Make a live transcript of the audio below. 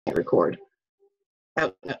record.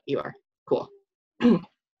 Oh, no, you are. Cool.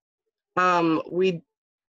 We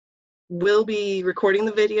will be recording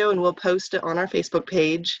the video and we'll post it on our Facebook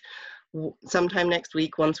page sometime next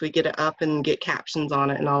week once we get it up and get captions on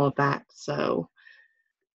it and all of that. So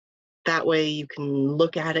that way you can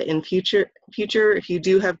look at it in future. If you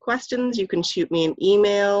do have questions, you can shoot me an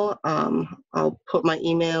email. I'll put my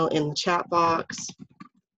email in the chat box.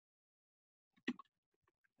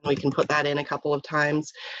 We can put that in a couple of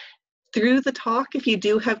times. Through the talk, if you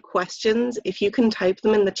do have questions, if you can type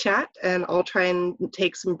them in the chat, and I'll try and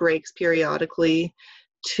take some breaks periodically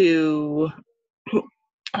to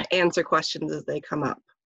answer questions as they come up.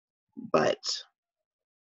 But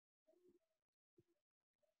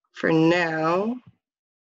for now,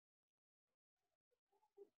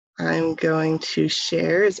 I'm going to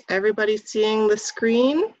share. Is everybody seeing the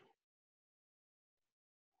screen?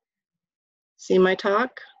 See my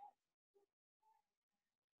talk?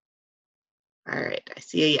 All right, I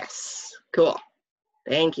see a yes. Cool.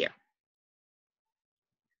 Thank you.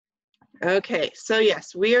 Okay, so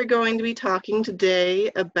yes, we are going to be talking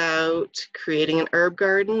today about creating an herb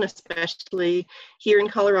garden, especially here in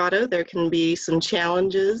Colorado. There can be some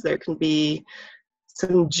challenges, there can be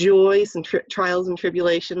some joy, some trials and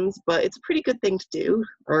tribulations, but it's a pretty good thing to do.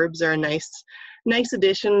 Herbs are a nice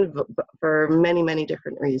addition for many, many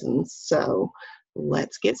different reasons. So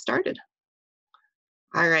let's get started.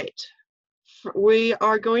 All right. We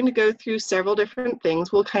are going to go through several different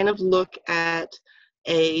things. We'll kind of look at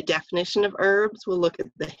a definition of herbs. We'll look at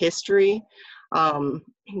the history,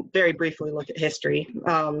 very briefly look at history,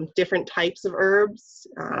 different types of herbs,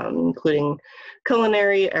 including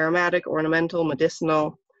culinary, aromatic, ornamental,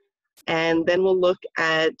 medicinal, and then we'll look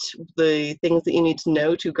at the things that you need to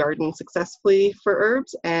know to garden successfully for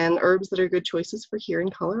herbs and herbs that are good choices for here in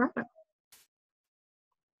Colorado.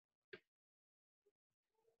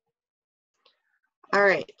 All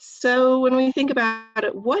right, so when we think about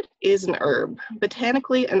it, what is an herb?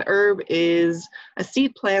 Botanically, an herb is a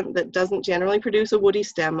seed plant that doesn't generally produce a woody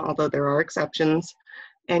stem, although there are exceptions,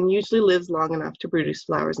 and usually lives long enough to produce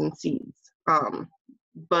flowers and seeds.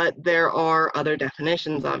 But there are other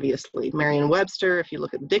definitions, obviously. Merriam-Webster, if you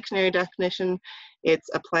look at the dictionary definition, it's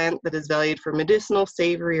a plant that is valued for medicinal,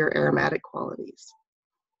 savory, or aromatic qualities.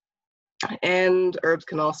 And herbs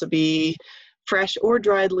can also be fresh or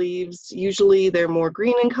dried leaves. Usually they're more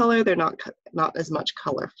green in color, they're not as much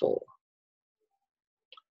colorful.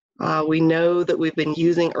 We know that we've been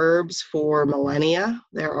using herbs for millennia.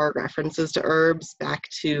 There are references to herbs back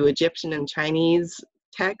to Egyptian and Chinese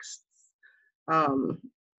texts.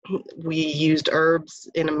 We used herbs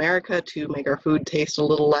in America to make our food taste a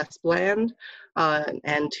little less bland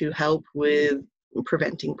and to help with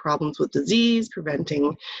preventing problems with disease,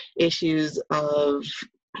 preventing issues of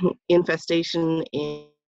infestation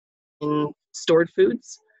in stored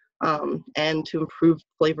foods, and to improve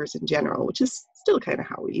flavors in general, which is still kind of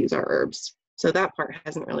how we use our herbs. So that part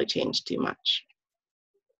hasn't really changed too much.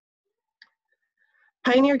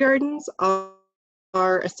 Pioneer gardens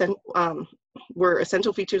were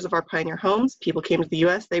essential features of our pioneer homes. People came to the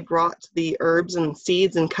US, they brought the herbs and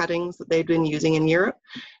seeds and cuttings that they'd been using in Europe,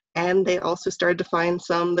 and they also started to find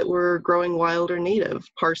some that were growing wild or native,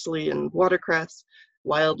 parsley and watercress,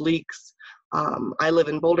 wild leeks. I live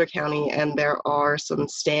in Boulder County, and there are some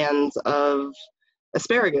stands of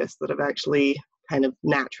asparagus that have actually kind of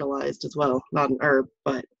naturalized as well. Not an herb,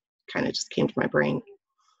 but kind of just came to my brain.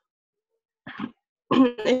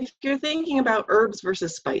 If you're thinking about herbs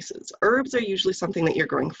versus spices, herbs are usually something that you're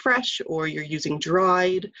growing fresh or you're using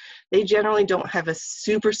dried. They generally don't have a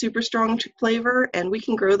super strong flavor, and we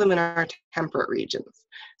can grow them in our temperate regions.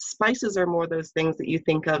 Spices are more those things that you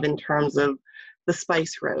think of in terms of the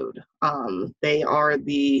spice road. They are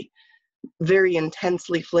the very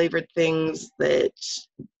intensely flavored things that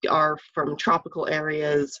are from tropical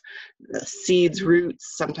areas, seeds,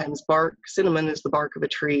 roots, sometimes bark. Cinnamon is the bark of a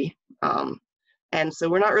tree. And so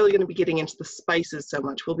we're not really going to be getting into the spices so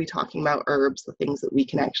much. We'll be talking about herbs, the things that we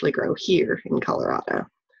can actually grow here in Colorado.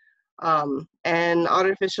 And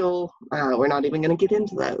artificial, we're not even going to get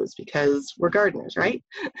into those because we're gardeners, right?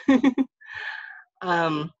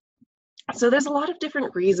 So there's a lot of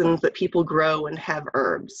different reasons that people grow and have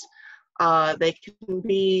herbs. They can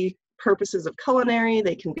be purposes of culinary,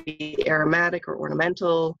 they can be aromatic or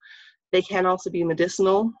ornamental, they can also be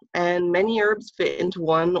medicinal, and many herbs fit into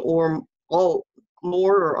one or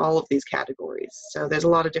more or all of these categories. So there's a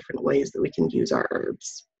lot of different ways that we can use our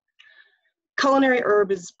herbs. Culinary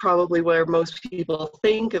herb is probably where most people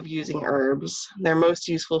think of using herbs. They're most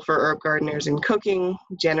useful for herb gardeners in cooking.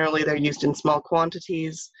 Generally, they're used in small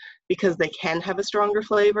quantities because they can have a stronger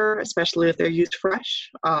flavor, especially if they're used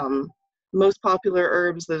fresh. Most popular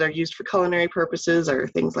herbs that are used for culinary purposes are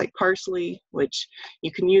things like parsley, which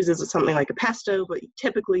you can use as something like a pesto, but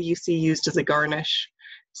typically you see used as a garnish.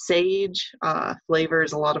 Sage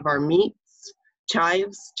flavors a lot of our meats.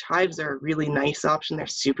 Chives are a really nice option. They're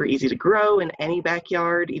super easy to grow in any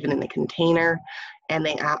backyard, even in a container, and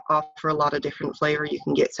they offer a lot of different flavor. You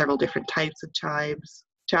can get several different types of chives.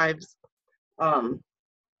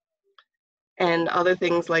 And other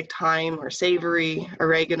things like thyme or savory,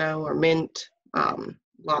 oregano or mint,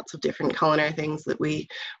 lots of different culinary things that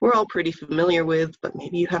we're all pretty familiar with, but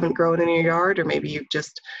maybe you haven't grown in your yard, or maybe you've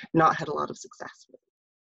just not had a lot of success with.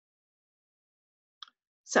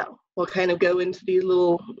 So we'll kind of go into these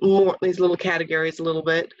little categories a little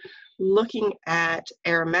bit, looking at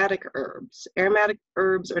aromatic herbs. Aromatic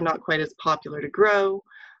herbs are not quite as popular to grow.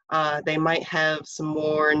 They might have some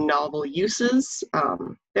more novel uses.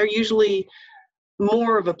 They're usually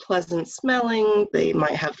more of a pleasant smelling. They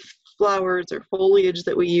might have flowers or foliage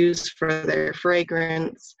that we use for their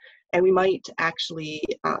fragrance, and we might actually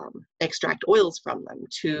extract oils from them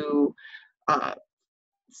to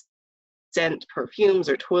scent perfumes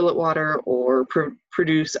or toilet water, or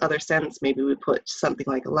produce other scents. Maybe we put something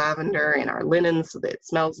like lavender in our linen so that it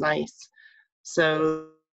smells nice. So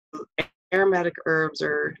aromatic herbs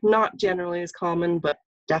are not generally as common, but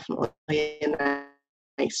definitely a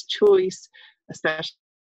nice choice, especially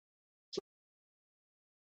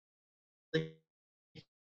if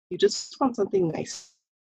you just want something nice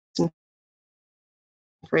and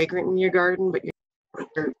fragrant in your garden, but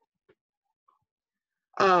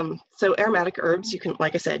so aromatic herbs, you can,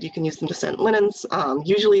 like I said, you can use them to scent linens.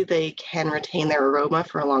 Usually they can retain their aroma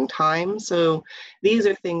for a long time. So these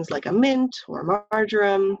are things like a mint or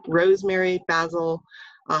marjoram, rosemary, basil,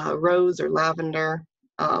 rose or lavender.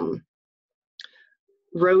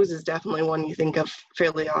 Rose is definitely one you think of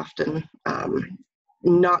fairly often.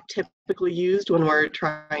 Not typically used when we're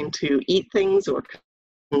trying to eat things or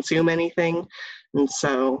consume anything. And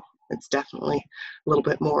so it's definitely a little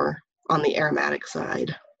bit more on the aromatic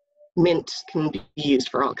side. Mint can be used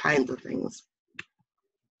for all kinds of things.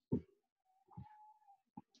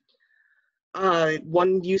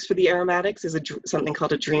 One use for the aromatics is something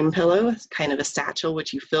called a dream pillow. It's kind of a satchel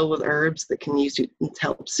which you fill with herbs that can use to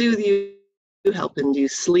help soothe you, help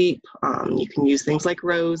induce sleep. You can use things like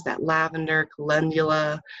rose, that lavender,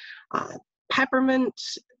 calendula, peppermint,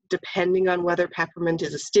 depending on whether peppermint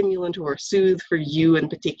is a stimulant or a soothe for you in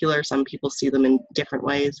particular. Some people see them in different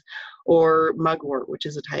ways. Or mugwort, which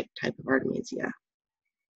is a type of artemisia.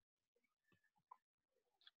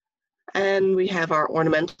 And we have our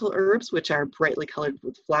ornamental herbs, which are brightly colored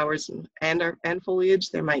with flowers and foliage.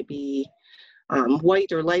 There might be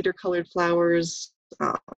white or lighter colored flowers.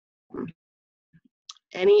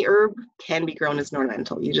 Any herb can be grown as an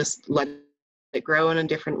ornamental. You just let it grow in a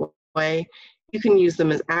different way. You can use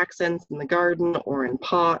them as accents in the garden or in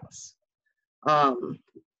pots.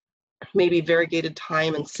 Maybe variegated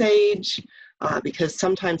thyme and sage, because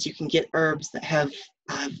sometimes you can get herbs that have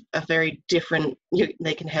a very different,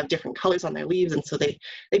 they can have different colors on their leaves, and so they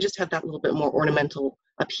just have that little bit more ornamental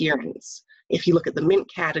appearance. If you look at the mint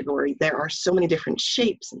category, there are so many different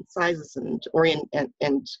shapes and sizes and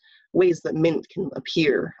ways that mint can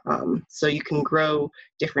appear. So you can grow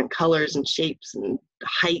different colors and shapes and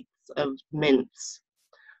heights of mints.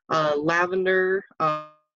 Lavender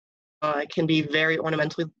can be very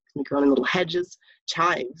ornamental, can be grown in little hedges.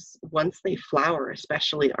 Chives, once they flower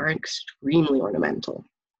especially, are extremely ornamental.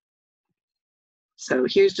 So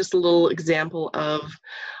here's just a little example of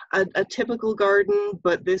a typical garden,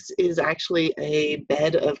 but this is actually a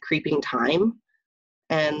bed of creeping thyme.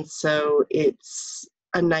 And so it's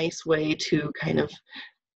a nice way to kind of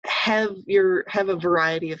have a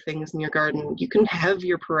variety of things in your garden. You can have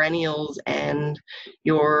your perennials and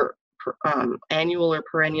your annual or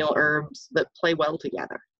perennial herbs that play well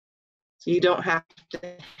together. So you don't have to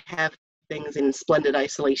have things in splendid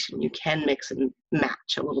isolation. You can mix and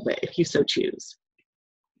match a little bit if you so choose.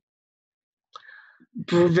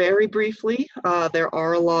 Very briefly, there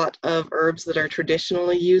are a lot of herbs that are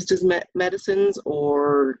traditionally used as medicines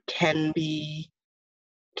or can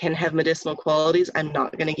have medicinal qualities. I'm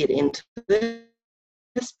not going to get into this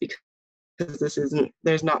because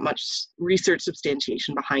there's not much research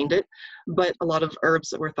substantiation behind it, but a lot of herbs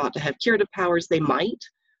that were thought to have curative powers, they might,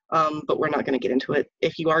 but we're not going to get into it.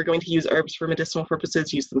 If you are going to use herbs for medicinal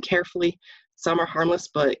purposes, use them carefully. Some are harmless,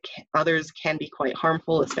 but others can be quite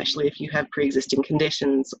harmful, especially if you have pre-existing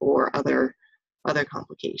conditions or other other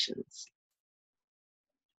complications.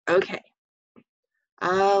 Okay.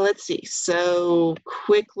 Let's see. So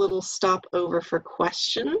quick little stop over for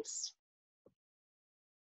questions.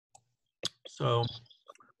 So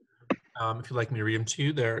if you'd like me to read them to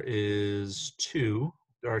you, there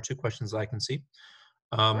are two questions I can see.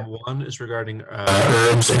 One is regarding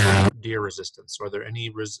herbs and deer resistance. So are there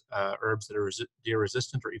any herbs that are deer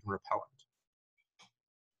resistant or even repellent?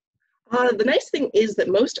 The nice thing is that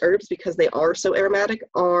most herbs, because they are so aromatic,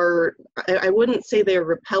 I wouldn't say they're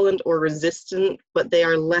repellent or resistant, but they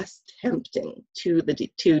are less tempting to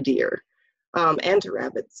deer and to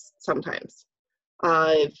rabbits sometimes.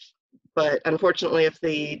 But unfortunately, if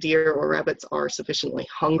the deer or rabbits are sufficiently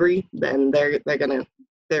hungry, then they're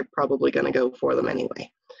probably gonna go for them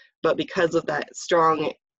anyway. But because of that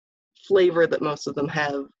strong flavor that most of them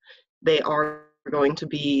have, they are going to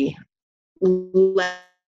be less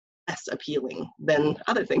appealing than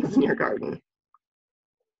other things in your garden.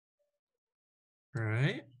 All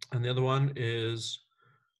right. And the other one is,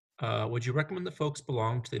 would you recommend that folks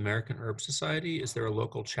belong to the American Herb Society? Is there a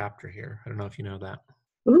local chapter here? I don't know if you know that.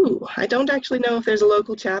 Ooh, I don't actually know if there's a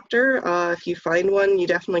local chapter. If you find one, you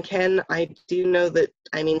definitely can. I do know that,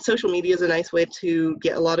 social media is a nice way to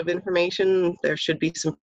get a lot of information. There should be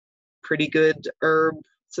some pretty good herb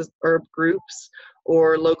groups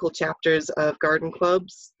or local chapters of garden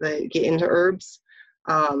clubs that get into herbs.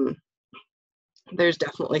 There's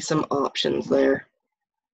definitely some options there.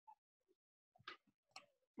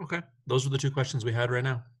 Okay, those are the two questions we had right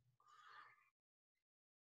now.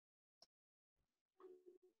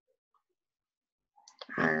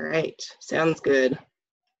 All right, sounds good.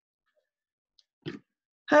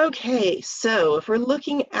 Okay, so if we're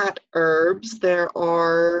looking at herbs, there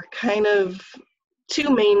are kind of two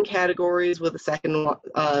main categories with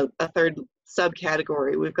a third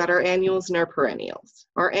subcategory. We've got our annuals and our perennials.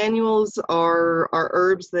 Our annuals are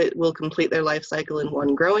herbs that will complete their life cycle in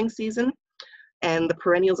one growing season, and the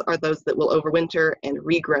perennials are those that will overwinter and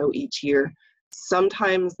regrow each year.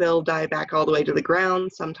 Sometimes they'll die back all the way to the ground.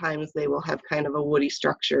 Sometimes they will have kind of a woody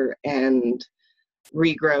structure and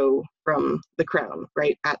regrow from the crown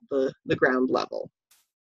right at the ground level.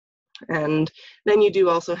 And then you do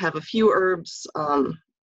also have a few herbs,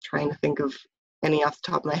 trying to think of any off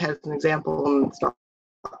the top of my head as an example, and it's not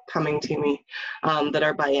coming to me, that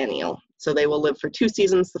are biennial. So they will live for 2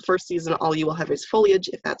 seasons. The first season, all you will have is foliage,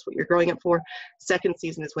 if that's what you're growing it for. Second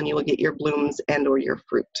season is when you will get your blooms and or your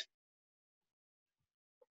fruit.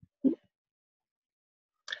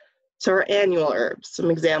 So our annual herbs, some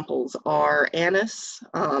examples are anise,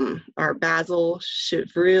 our basil,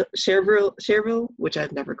 chervil, which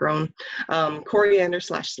I've never grown, coriander /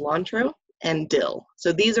 cilantro, and dill.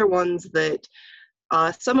 So these are ones that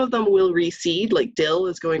some of them will reseed, like dill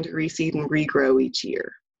is going to reseed and regrow each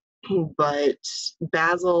year. But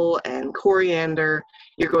basil and coriander,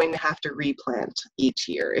 you're going to have to replant each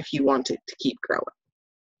year if you want it to keep growing.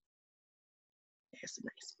 Here's a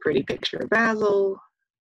nice pretty picture of basil.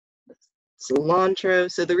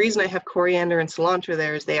 Cilantro. So the reason I have coriander and cilantro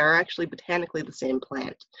there is they are actually botanically the same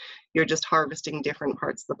plant. You're just harvesting different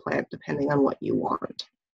parts of the plant depending on what you want.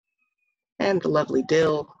 And the lovely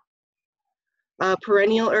dill.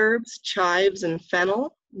 Perennial herbs, chives and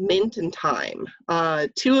fennel, mint and thyme.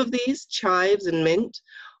 2 of these, chives and mint,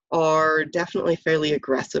 are definitely fairly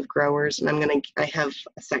aggressive growers, and I have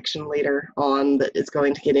a section later on that is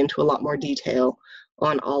going to get into a lot more detail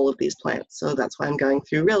on all of these plants, so that's why I'm going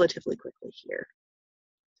through relatively quickly here.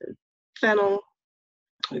 So fennel,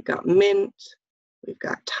 we've got mint, we've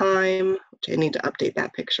got thyme, which I need to update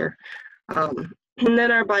that picture, and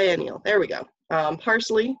then our biennial, there we go.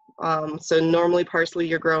 Parsley, so normally parsley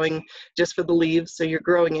you're growing just for the leaves, so you're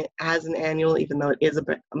growing it as an annual even though it is a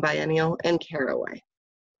biennial, and caraway,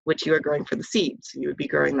 which you are growing for the seeds, so you would be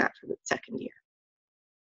growing that for the second year.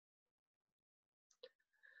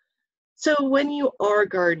 So when you are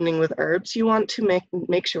gardening with herbs, you want to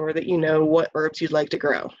make sure that you know what herbs you'd like to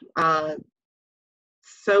grow.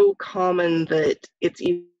 So common that it's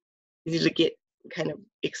easy to get kind of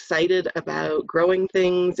excited about growing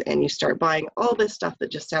things, and you start buying all this stuff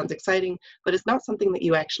that just sounds exciting, but it's not something that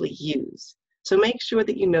you actually use. So make sure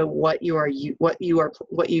that you know what you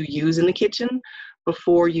use in the kitchen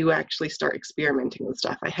before you actually start experimenting with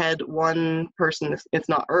stuff. I had one person, it's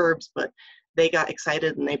not herbs, but they got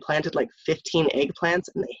excited and they planted like 15 eggplants,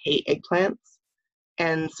 and they hate eggplants.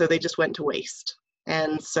 And so they just went to waste.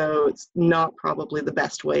 And so it's not probably the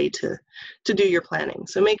best way to do your planting.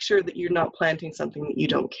 So make sure that you're not planting something that you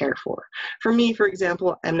don't care for. For me, for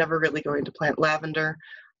example, I'm never really going to plant lavender.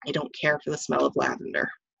 I don't care for the smell of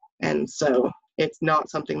lavender. And so it's not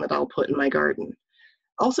something that I'll put in my garden.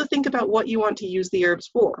 Also think about what you want to use the herbs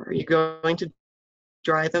for. Are you going to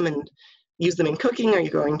dry them and use them in cooking? Are you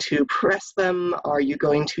going to press them? Are you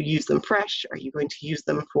going to use them fresh? Are you going to use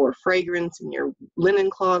them for fragrance in your linen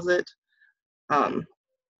closet?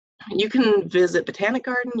 You can visit Botanic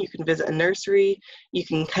Garden, you can visit a nursery, you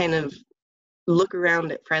can kind of look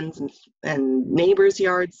around at friends and neighbors'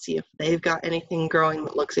 yards, see if they've got anything growing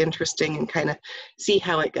that looks interesting, and kind of see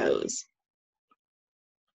how it goes.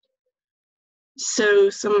 So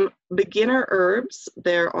some beginner herbs,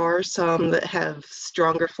 there are some that have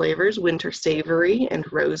stronger flavors: winter savory and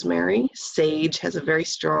rosemary. Sage has a very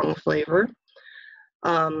strong flavor.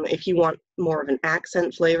 If you want more of an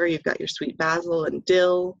accent flavor, you've got your sweet basil and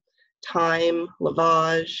dill, thyme,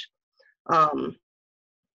 lavage.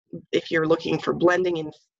 If you're looking for blending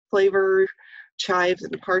in flavor, chives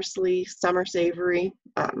and parsley, summer savory.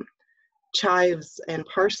 Chives and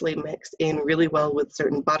parsley mix in really well with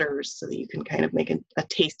certain butters so that you can kind of make a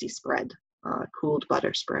tasty spread, cooled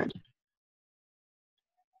butter spread.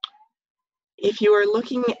 If you are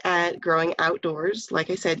looking at growing outdoors, like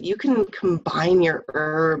I said, you can combine your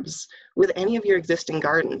herbs with any of your existing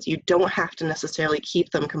gardens. You don't have to necessarily keep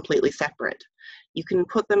them completely separate. You can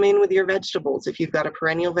put them in with your vegetables. If you've got a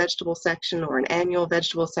perennial vegetable section or an annual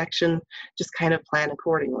vegetable section, just kind of plan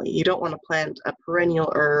accordingly. You don't want to plant a perennial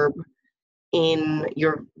herb in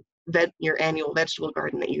your annual vegetable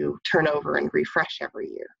garden that you turn over and refresh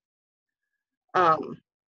every year.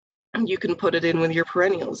 You can put it in with your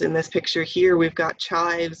perennials. In this picture here, we've got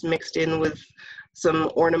chives mixed in with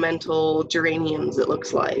some ornamental geraniums, it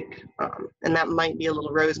looks like, and that might be a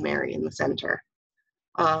little rosemary in the center.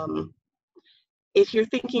 If you're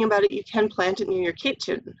thinking about it, you can plant it near your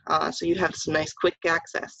kitchen, so you have some nice quick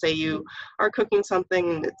access. Say you are cooking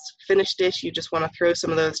something that's finished dish, you just want to throw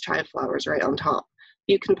some of those chive flowers right on top.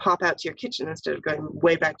 You can pop out to your kitchen instead of going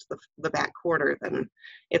way back to the back quarter, then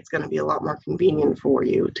it's going to be a lot more convenient for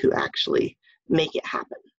you to actually make it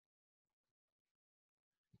happen.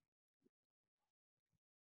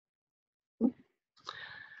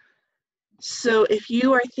 So if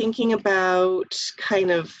you are thinking about kind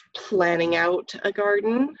of planning out a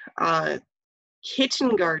garden,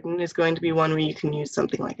 kitchen garden is going to be one where you can use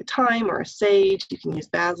something like a thyme or a sage. You can use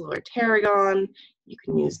basil or tarragon. You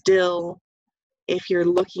can use dill. If you're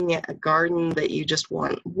looking at a garden that you just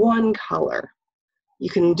want one color, you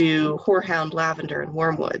can do horehound, lavender, and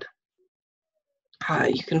wormwood.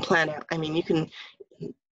 You can plan out, I mean,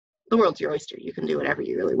 the world's your oyster. You can do whatever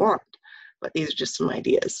you really want, but these are just some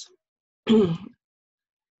ideas.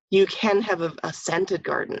 You can have a scented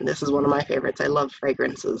garden. This is one of my favorites. I love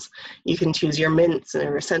fragrances. You can choose your mints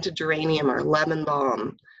and a scented geranium or lemon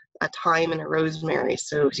balm, a thyme and a rosemary.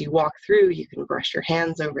 So as you walk through, you can brush your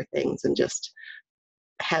hands over things and just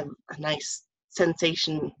have a nice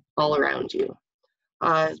sensation all around you.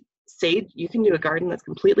 Sage, you can do a garden that's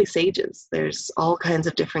completely sages. There's all kinds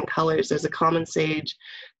of different colors. There's a common sage.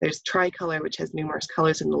 There's tricolor, which has numerous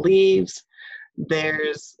colors in the leaves.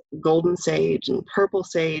 There's golden sage and purple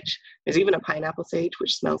sage. There's even a pineapple sage,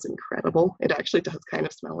 which smells incredible. It actually does kind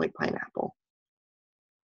of smell like pineapple.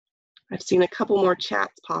 I've seen a couple more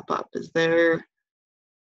chats pop up. Is there?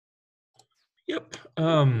 Yep.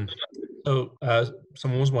 Someone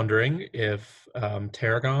was wondering if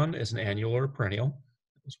tarragon is an annual or perennial.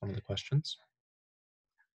 That was one of the questions.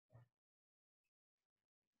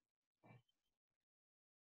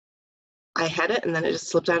 I had it and then it just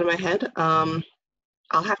slipped out of my head.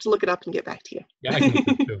 I'll have to look it up and get back to you. Yeah, I can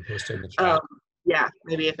post it in the chat. Yeah,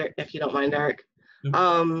 maybe if you don't mind, Eric. Yep.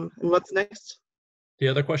 And what's next? The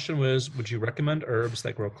other question was, would you recommend herbs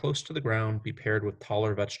that grow close to the ground be paired with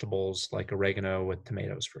taller vegetables like oregano with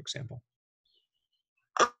tomatoes, for example?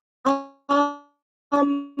 That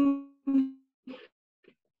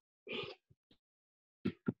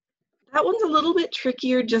one's a little bit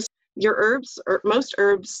trickier. Just your herbs, or most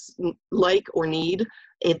herbs like or need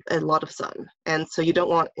a lot of sun. And so you don't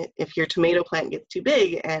want, if your tomato plant gets too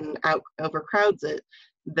big and overcrowds it,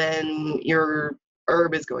 then your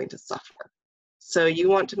herb is going to suffer. So you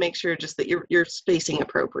want to make sure just that you're spacing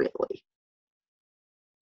appropriately.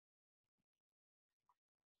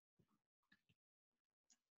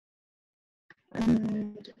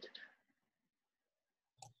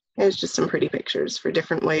 There's just some pretty pictures for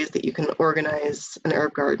different ways that you can organize an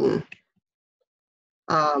herb garden.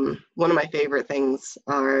 One of my favorite things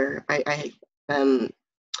are, I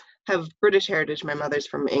have British heritage. My mother's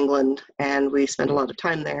from England, and we spent a lot of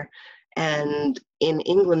time there. And in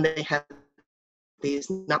England, they have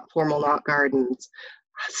these formal knot gardens,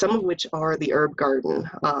 some of which are the herb garden.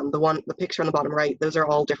 The picture on the bottom right, those are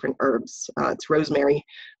all different herbs. It's rosemary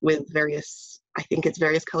with various, I think it's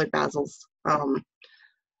various colored basils.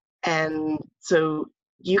 And so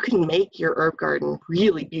you can make your herb garden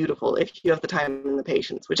really beautiful if you have the time and the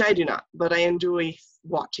patience, which I do not, but I enjoy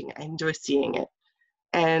watching it. I enjoy seeing it.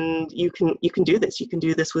 And you can do this. You can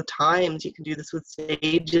do this with thymes. You can do this with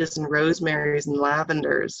sages and rosemaries and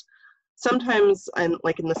lavenders. Sometimes,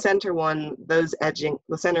 like in the center one, those edging,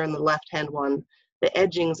 the center and the left-hand one, the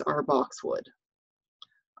edgings are boxwood.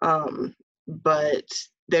 But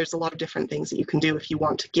there's a lot of different things that you can do if you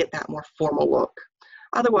want to get that more formal look.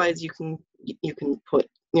 Otherwise, you can put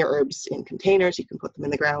your herbs in containers. You can put them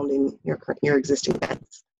in the ground in your existing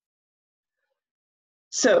beds.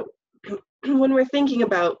 So when we're thinking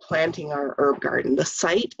about planting our herb garden, the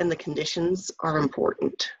site and the conditions are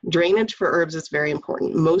important. Drainage for herbs is very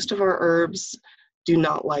important. Most of our herbs do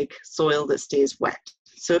not like soil that stays wet.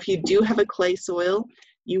 So if you do have a clay soil,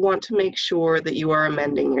 you want to make sure that you are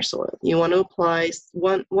amending your soil. You want to apply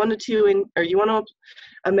one to two, or you want to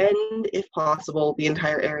amend, if possible, the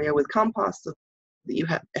entire area with compost so that you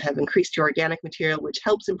have increased your organic material, which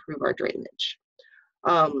helps improve our drainage.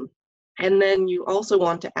 And then you also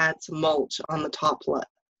want to add some mulch on the top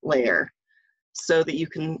layer so that you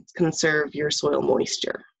can conserve your soil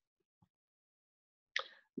moisture.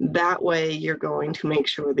 That way you're going to make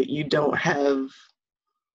sure that you don't have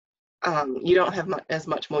as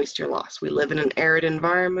much moisture loss. We live in an arid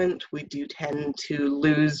environment. We do tend to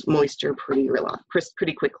lose moisture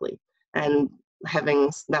pretty quickly. And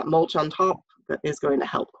having that mulch on top is going to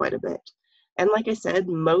help quite a bit. And like I said,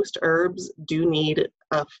 most herbs do need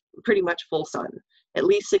a pretty much full sun, at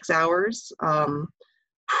least 6 hours.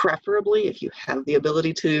 Preferably, if you have the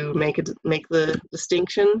ability to make the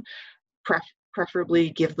distinction, preferably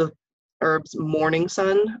give the herbs morning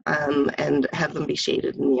sun and have them be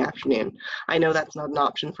shaded in the afternoon. I know that's not an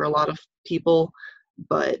option for a lot of people,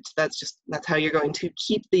 but that's how you're going to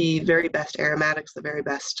keep the very best aromatics, the very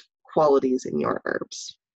best qualities in your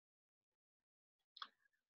herbs.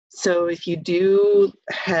 So if you do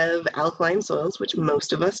have alkaline soils, which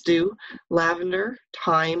most of us do, lavender,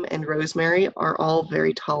 thyme, and rosemary are all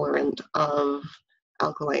very tolerant of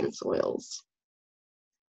alkaline soils.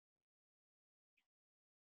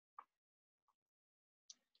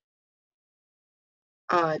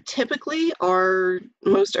 Typically,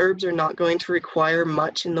 most herbs are not going to require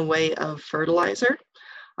much in the way of fertilizer.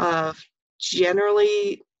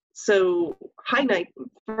 Generally, so high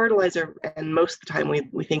fertilizer, and most of the time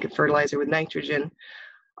we think of fertilizer with nitrogen.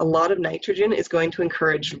 A lot of nitrogen is going to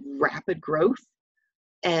encourage rapid growth,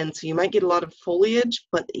 and so you might get a lot of foliage,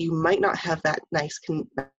 but you might not have that nice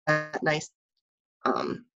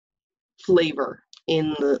flavor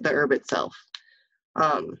in the herb itself.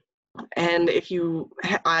 And if you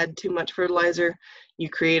add too much fertilizer, you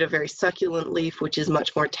create a very succulent leaf, which is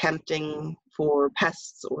much more tempting for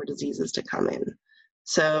pests or diseases to come in.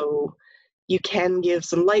 So you can give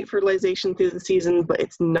some light fertilization through the season, but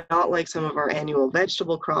it's not like some of our annual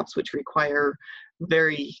vegetable crops, which require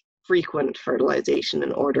very frequent fertilization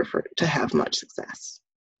in order to have much success.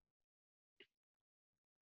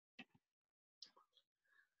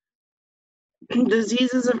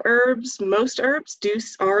 Diseases of herbs, most herbs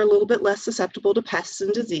are a little bit less susceptible to pests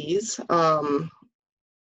and disease.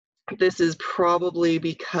 This is probably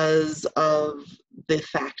because of the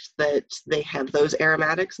fact that they have those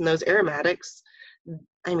aromatics, and those aromatics,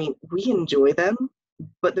 I mean, we enjoy them,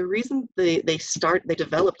 but the reason they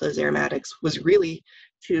developed those aromatics was really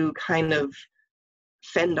to kind of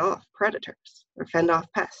fend off predators or fend off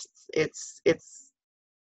pests. It's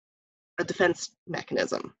a defense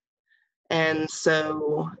mechanism. And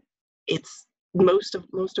so most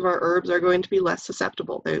of our herbs are going to be less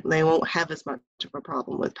susceptible. They won't have as much of a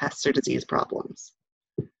problem with pests or disease problems.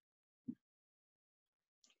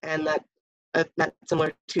 And that's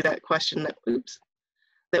similar to that question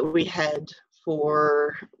that we had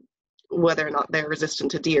for whether or not they're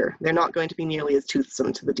resistant to deer. They're not going to be nearly as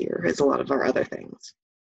toothsome to the deer as a lot of our other things.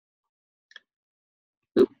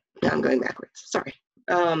 Now I'm going backwards, sorry.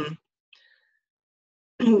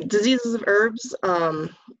 Diseases of herbs,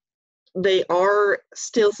 they are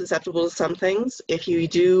still susceptible to some things. If you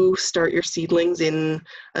do start your seedlings in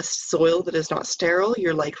a soil that is not sterile,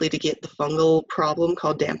 you're likely to get the fungal problem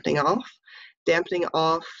called dampening off. Dampening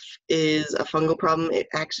off is a fungal problem. It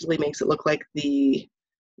actually makes it look like the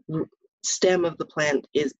stem of the plant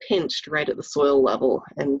is pinched right at the soil level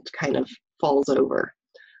and kind of falls over.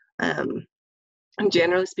 And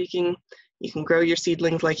generally speaking, you can grow your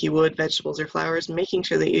seedlings like you would vegetables or flowers, making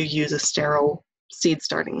sure that you use a sterile seed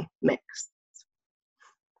starting mix.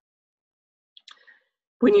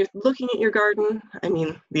 When you're looking at your garden, I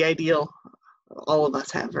mean, the ideal all of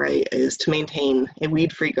us have, right, is to maintain a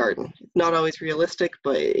weed-free garden. It's not always realistic,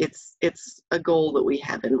 but it's a goal that we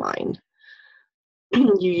have in mind.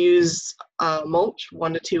 You use mulch,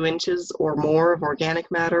 1 to 2 inches or more of organic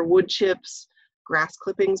matter, wood chips, grass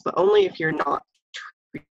clippings, but only if you're not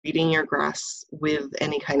treating your grass with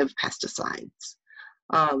any kind of pesticides.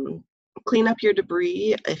 Clean up your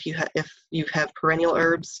debris. If you have perennial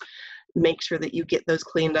herbs, make sure that you get those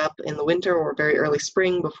cleaned up in the winter or very early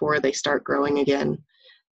spring before they start growing again.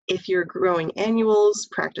 If you're growing annuals,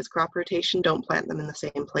 practice crop rotation. Don't plant them in the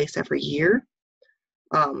same place every year.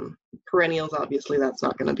 Perennials, obviously, that's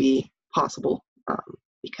not going to be possible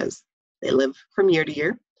because they live from year to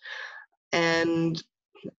year. And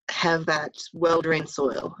have that well-drained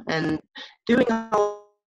soil. And doing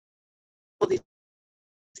all these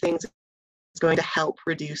things is going to help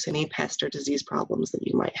reduce any pest or disease problems that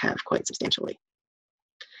you might have quite substantially.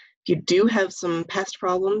 If you do have some pest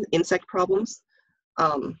problems, insect problems,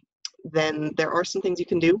 then there are some things you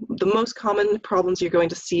can do. The most common problems you're going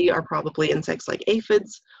to see are probably insects like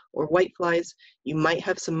aphids or whiteflies. You might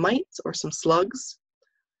have some mites or some slugs.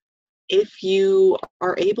 If you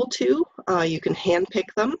are able to, you can hand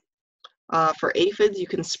pick them. For aphids, you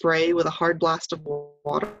can spray with a hard blast of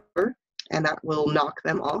water, and that will knock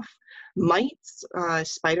them off. Mites,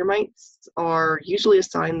 spider mites, are usually a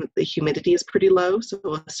sign that the humidity is pretty low, so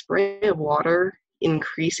a spray of water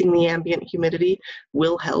increasing the ambient humidity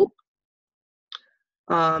will help.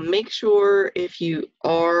 Make sure if you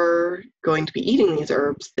are going to be eating these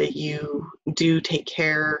herbs that you do take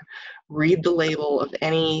care, read the label of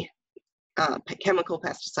any chemical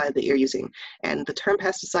pesticide that you're using. And the term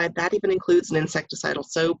pesticide, that even includes an insecticidal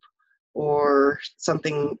soap or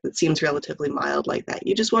something that seems relatively mild like that.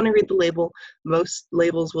 You just want to read the label. Most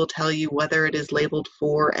labels will tell you whether it is labeled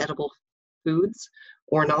for edible foods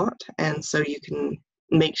or not, and so you can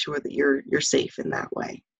make sure that you're safe in that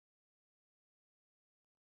way.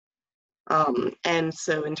 And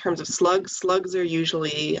so in terms of slugs are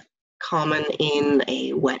usually common in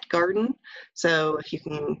a wet garden. So if you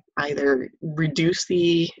can either reduce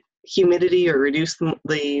the humidity or reduce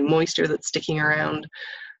the moisture that's sticking around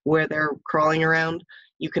where they're crawling around,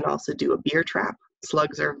 you can also do a beer trap.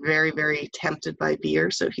 Slugs are very, very tempted by beer.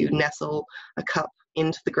 So if you nestle a cup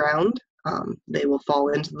into the ground, they will fall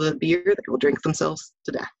into the beer, they will drink themselves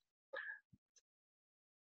to death.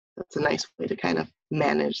 That's a nice way to kind of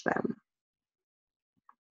manage them.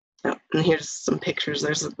 Oh, and here's some pictures.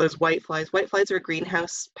 There's those whiteflies. Whiteflies are a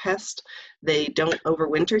greenhouse pest. They don't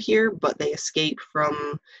overwinter here, but they escape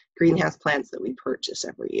from greenhouse plants that we purchase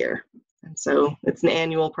every year. And so it's an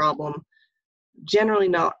annual problem. Generally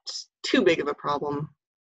not too big of a problem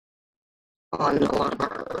on a lot of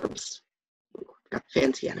our herbs. Got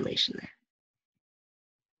fancy animation there.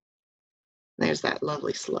 There's that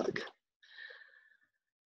lovely slug.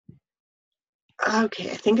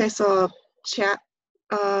 Okay, I think I saw a chat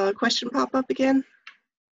question pop up again.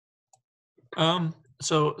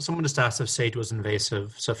 So someone just asked if sage was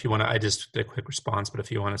invasive. So if you want to, I just did a quick response, but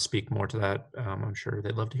if you want to speak more to that, I'm sure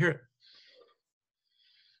they'd love to hear it.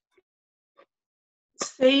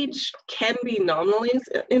 Sage can be nominally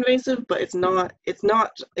invasive, but it's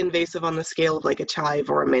not invasive on the scale of like a chive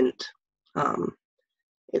or a mint.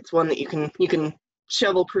 It's one that you can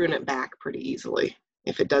shovel prune it back pretty easily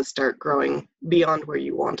if it does start growing beyond where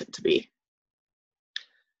you want it to be.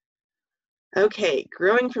 Okay,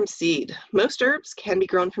 growing from seed. Most herbs can be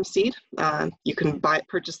grown from seed. You can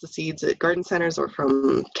purchase the seeds at garden centers or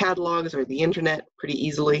from catalogs or the internet pretty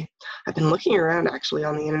easily. I've been looking around actually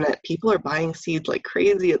on the internet. People are buying seeds like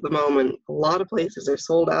crazy at the moment. A lot of places are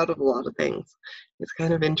sold out of a lot of things. It's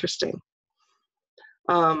kind of interesting.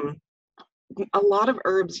 A lot of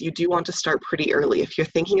herbs you do want to start pretty early. If you're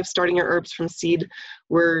thinking of starting your herbs from seed,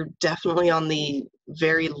 we're definitely on the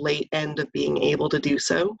very late end of being able to do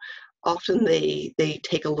so. Often they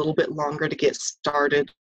take a little bit longer to get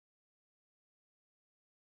started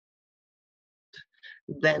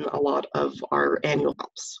than a lot of our annual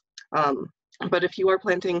crops. But if you are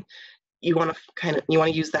planting, you want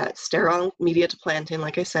to use that sterile media to plant in,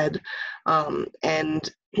 like I said. And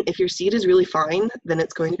if your seed is really fine, then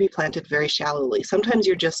it's going to be planted very shallowly. Sometimes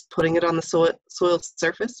you're just putting it on the soil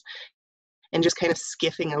surface and just kind of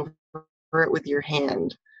skiffing over it with your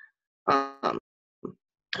hand.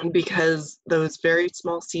 Because those very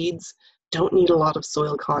small seeds don't need a lot of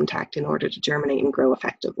soil contact in order to germinate and grow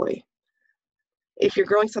effectively. If you're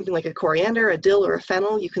growing something like a coriander, a dill, or a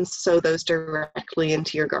fennel, you can sow those directly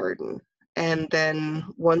into your garden. And then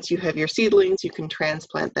once you have your seedlings, you can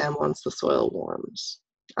transplant them once the soil warms.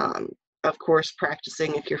 Of course,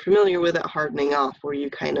 practicing, if you're familiar with it, hardening off, where you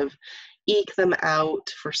kind of eke them out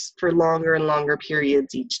for longer and longer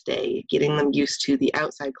periods each day, getting them used to the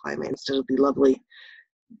outside climate instead of the lovely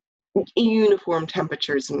uniform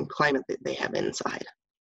temperatures and climate that they have inside.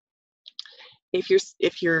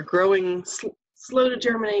 If you're growing slow to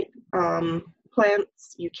germinate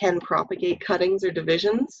plants, you can propagate cuttings or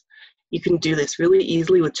divisions. You can do this really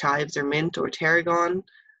easily with chives or mint or tarragon,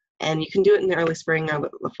 and you can do it in the early spring or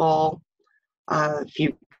the fall. If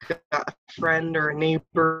you've got a friend or a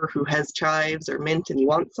neighbor who has chives or mint and you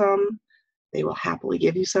want some, they will happily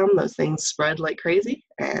give you some. Those things spread like crazy,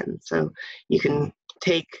 and so you can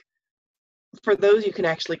take, for those you can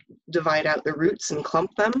actually divide out the roots and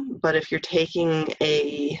clump them, but if you're taking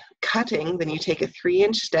a cutting, then you take a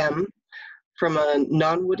 3-inch stem from a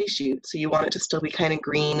non-woody shoot, so you want it to still be kind of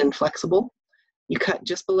green and flexible. You cut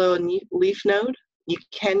just below a leaf node. You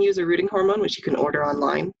can use a rooting hormone, which you can order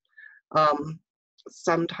online.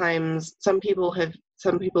 Sometimes some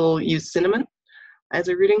people use cinnamon as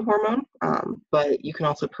a rooting hormone, but you can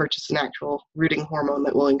also purchase an actual rooting hormone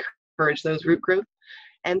that will encourage those root growth.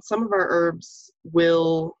 And some of our herbs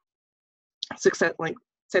will success, like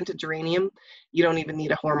scented geranium. You don't even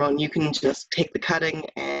need a hormone. You can just take the cutting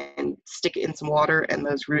and stick it in some water, and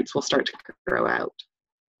those roots will start to grow out.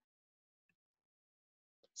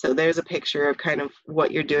 So there's a picture of kind of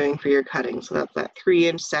what you're doing for your cutting. So that's that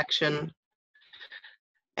 3-inch section,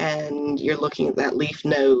 and you're looking at that leaf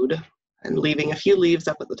node and leaving a few leaves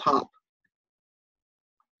up at the top.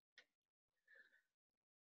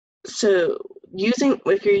 So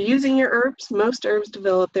if you're using your herbs, most herbs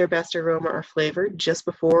develop their best aroma or flavor just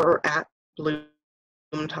before or at bloom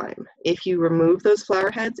time. If you remove those flower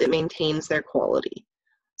heads, it maintains their quality.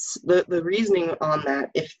 The reasoning on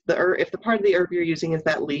that, if the part of the herb you're using is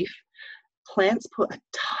that leaf, plants put a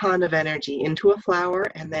ton of energy into a flower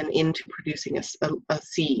and then into producing a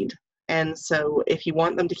seed. And so if you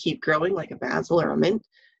want them to keep growing like a basil or a mint,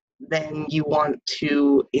 then you want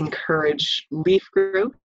to encourage leaf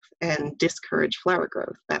growth and discourage flower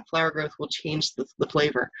growth. That flower growth will change the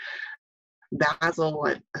flavor. Basil,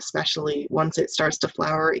 especially once it starts to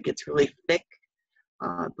flower, it gets really thick.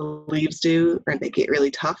 The leaves do, or they get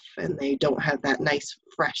really tough, and they don't have that nice,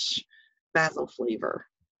 fresh basil flavor.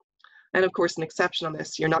 And of course, an exception on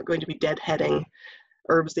this, you're not going to be deadheading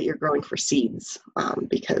herbs that you're growing for seeds,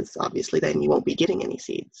 because obviously then you won't be getting any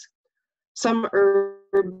seeds. Some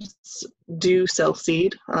herbs do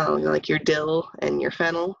self-seed, like your dill and your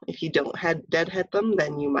fennel. If you don't deadhead them,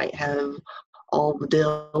 then you might have all the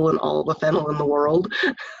dill and all the fennel in the world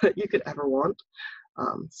that you could ever want.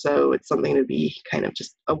 So it's something to be kind of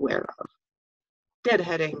just aware of.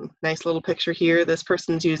 Deadheading, nice little picture here. This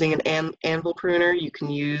person's using an anvil pruner. You can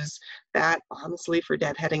use that, honestly, for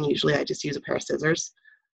deadheading. Usually I just use a pair of scissors.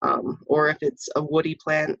 Or if it's a woody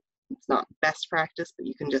plant, it's not best practice, but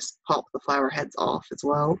you can just pop the flower heads off as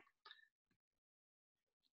well.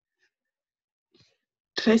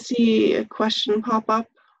 Did I see a question pop up?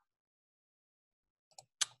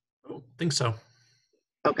 I don't think so.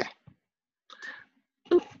 Okay.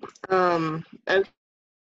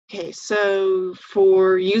 Okay, so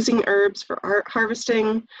for using herbs for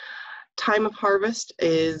harvesting, time of harvest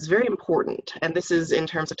is very important, and this is in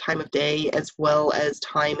terms of time of day as well as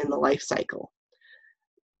time in the life cycle.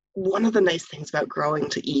 One of the nice things about growing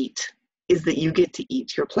to eat is that you get to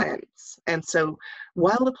eat your plants. And so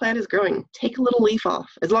while the plant is growing, take a little leaf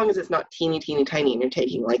off, as long as it's not teeny tiny and you're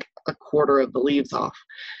taking like a quarter of the leaves off.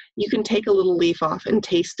 You can take a little leaf off and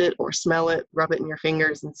taste it or smell it, rub it in your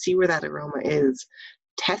fingers and see where that aroma is.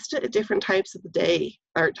 Test it at different times of the day.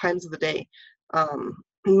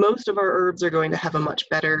 Most of our herbs are going to have a much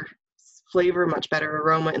better flavor, much better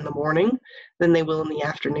aroma in the morning than they will in the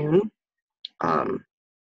afternoon.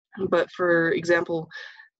 But for example,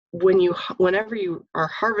 whenever you are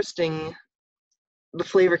harvesting, the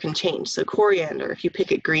flavor can change. So coriander, if you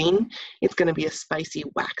pick it green, it's going to be a spicy,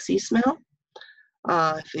 waxy smell.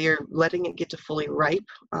 If you're letting it get to fully ripe,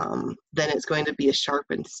 then it's going to be a sharp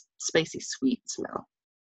and spicy, sweet smell.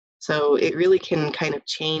 So it really can kind of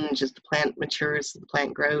change as the plant matures, the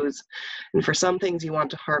plant grows. And for some things, you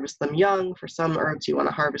want to harvest them young. For some herbs, you want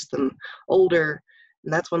to harvest them older.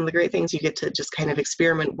 And that's one of the great things. You get to just kind of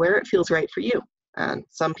experiment where it feels right for you. And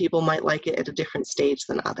some people might like it at a different stage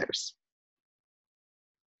than others.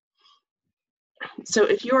 So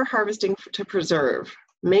if you are harvesting to preserve,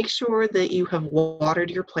 make sure that you have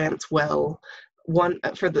watered your plants well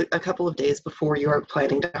a couple of days before you are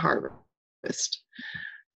planning to harvest.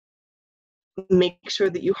 Make sure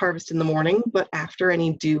that you harvest in the morning, but after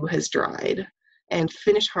any dew has dried, and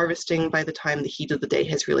finish harvesting by the time the heat of the day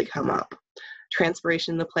has really come up.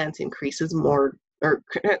 Transpiration in the plants increases more, or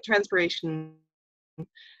transpiration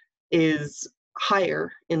is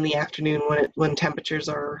higher in the afternoon when temperatures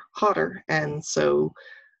are hotter, and so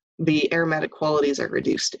the aromatic qualities are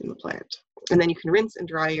reduced in the plant. And then you can rinse and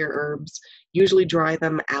dry your herbs. Usually dry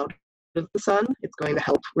them out of the sun. It's going to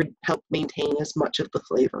help maintain as much of the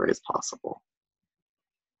flavor as possible.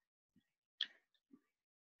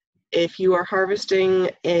 If you are harvesting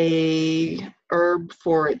a herb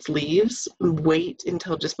for its leaves, wait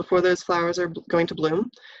until just before those flowers are going to bloom.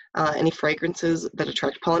 Any fragrances that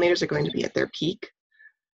attract pollinators are going to be at their peak.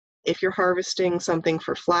 If you're harvesting something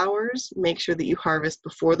for flowers, make sure that you harvest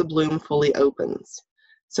before the bloom fully opens.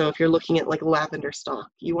 So if you're looking at like lavender stalk,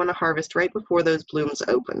 you want to harvest right before those blooms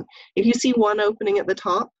open. If you see one opening at the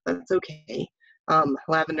top, that's okay.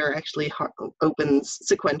 Lavender actually opens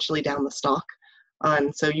sequentially down the stalk.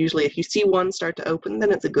 And so usually if you see one start to open,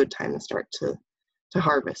 then it's a good time to start to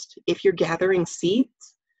harvest. If you're gathering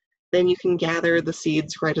seeds, then you can gather the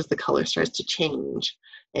seeds right as the color starts to change.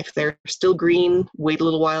 If they're still green, wait a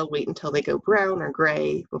little while, wait until they go brown or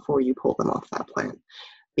gray before you pull them off that plant,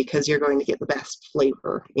 because you're going to get the best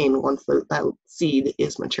flavor in once that seed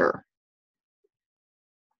is mature.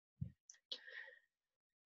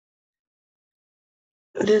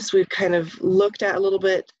 This we've kind of looked at a little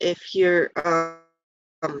bit. If you're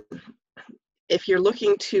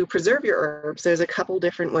looking to preserve your herbs, there's a couple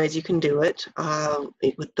different ways you can do it.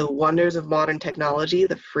 With the wonders of modern technology,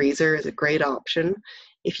 the freezer is a great option.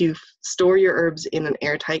 If you store your herbs in an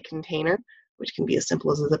airtight container, which can be as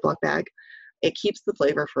simple as a Ziploc bag, it keeps the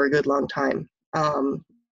flavor for a good long time.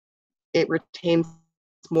 It retains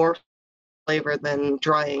more flavor than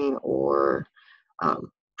drying or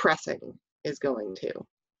pressing is going to.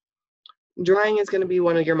 Drying is going to be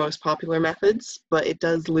one of your most popular methods, but it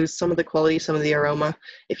does lose some of the quality, some of the aroma.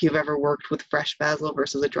 If you've ever worked with fresh basil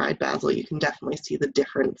versus a dried basil, you can definitely see the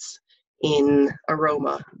difference in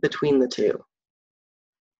aroma between the two.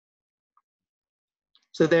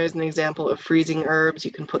 So there's an example of freezing herbs.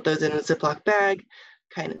 You can put those in a Ziploc bag,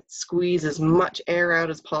 kind of squeeze as much air out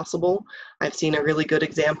as possible. I've seen a really good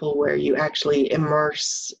example where you actually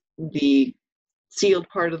immerse the sealed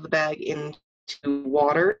part of the bag into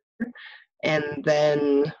water and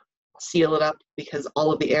then seal it up, because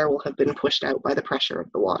all of the air will have been pushed out by the pressure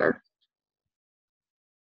of the water.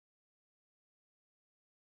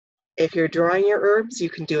 If you're drying your herbs, you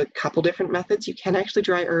can do a couple different methods. You can actually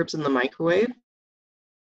dry herbs in the microwave.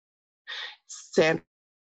 Sandwich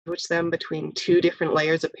them between 2 different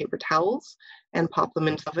layers of paper towels and pop them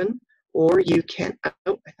into the oven. Or you can,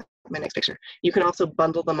 oh, I thought my next picture. You can also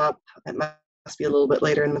bundle them up. It must be a little bit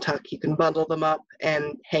later in the tuck. You can bundle them up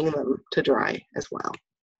and hang them to dry as well.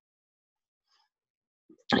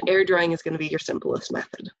 Air drying is going to be your simplest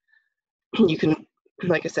method. You can,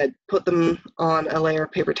 like I said, put them on a layer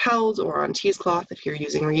of paper towels or on cheesecloth. If you're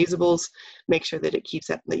using reusables, make sure that you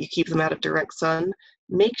keep them out of direct sun.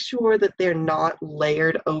 Make sure that they're not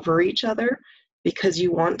layered over each other, because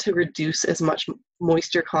you want to reduce as much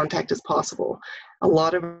moisture contact as possible. A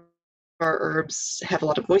lot of our herbs have a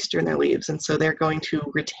lot of moisture in their leaves, and so they're going to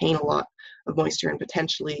retain a lot of moisture and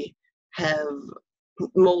potentially have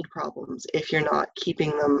mold problems if you're not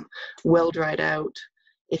keeping them well dried out.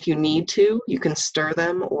 If you need to, you can stir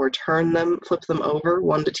them or turn them, flip them over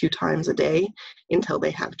 1 to 2 times a day until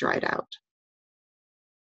they have dried out.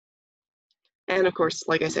 And of course,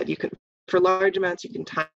 like I said, you can, for large amounts, you can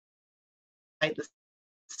tie the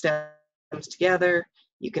stems together.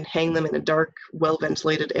 You can hang them in a dark,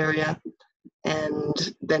 well-ventilated area.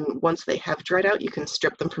 And then once they have dried out, you can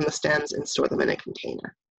strip them from the stems and store them in a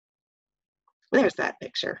container. There's that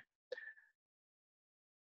picture.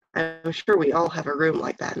 I'm sure we all have a room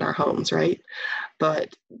like that in our homes, right?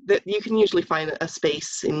 But you can usually find a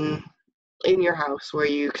space in your house where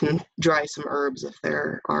you can dry some herbs if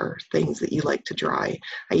there are things that you like to dry.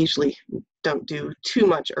 I usually don't do too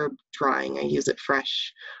much herb drying. I use it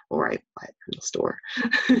fresh, or I buy it from the store.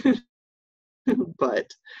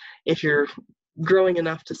 But if you're growing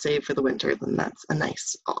enough to save for the winter, then that's a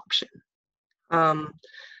nice option.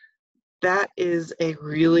 That is a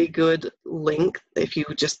really good link if you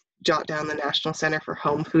just jot down the National Center for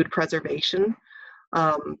Home Food Preservation.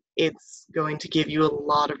 It's going to give you a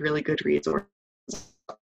lot of really good resources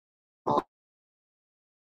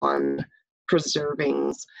on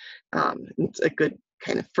preserving. It's a good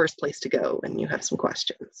kind of first place to go when you have some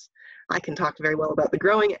questions. I can talk very well about the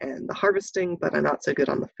growing and the harvesting, but I'm not so good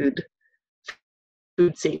on the food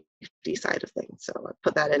safety side of things. So I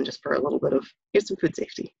put that in just for a little bit of, here's some food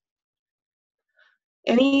safety.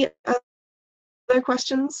 Any other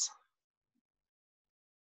questions?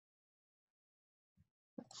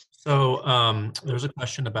 So there's a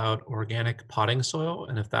question about organic potting soil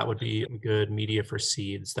and if that would be a good media for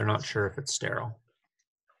seeds. They're not sure if it's sterile.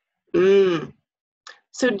 Mm.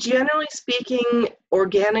 So generally speaking,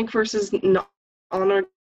 organic versus non-organic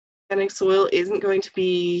soil isn't going to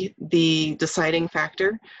be the deciding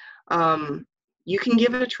factor. You can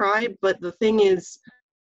give it a try, but the thing is,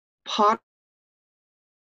 potting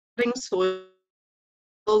soils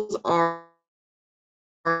are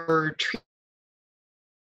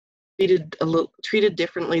treated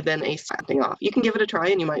differently than a planting off. You can give it a try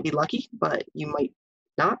and you might be lucky, but you might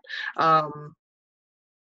not.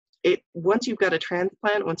 Once you've got a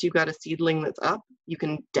transplant, once you've got a seedling that's up, you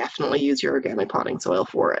can definitely use your organic potting soil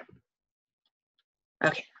for it.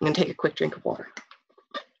 Okay, I'm gonna take a quick drink of water.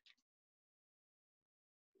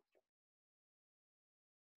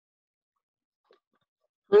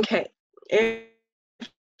 Okay, if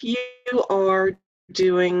you are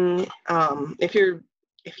doing, if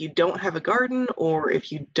you don't have a garden, or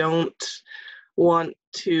if you don't want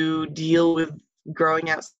to deal with growing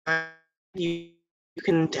outside, you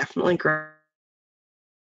can definitely grow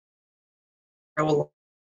a lot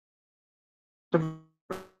of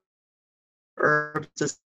herbs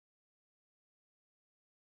as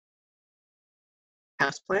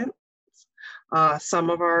houseplants. Some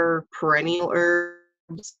of our perennial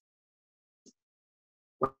herbs,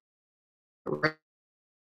 rosemary,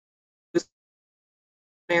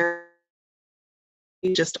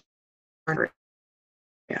 just aren't.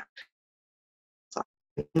 Yeah. So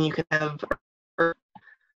you can have herb,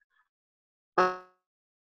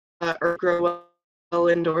 grow well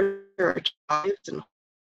indoors. There are chives and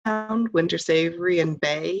hound, winter savory, and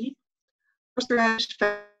bay. Horseradish,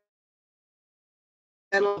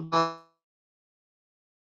 fennel,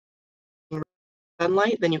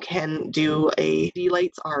 sunlight. Then you can do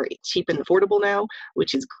lights are cheap and affordable now,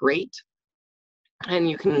 which is great. And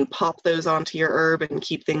you can pop those onto your herb and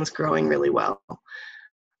keep things growing really well.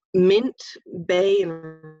 Mint, bay,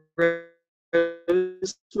 and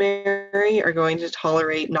rosemary are going to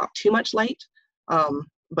tolerate not too much light,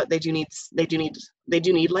 but they do need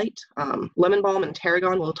light. Lemon balm and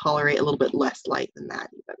tarragon will tolerate a little bit less light than that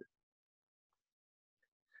even.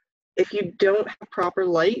 If you don't have proper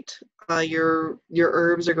light, your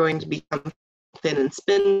herbs are going to become thin and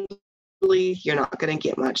spindly. You're not going to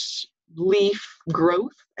get much leaf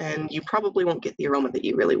growth, and you probably won't get the aroma that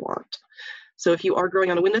you really want. So if you are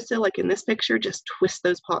growing on a windowsill, like in this picture, just twist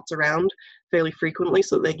those pots around fairly frequently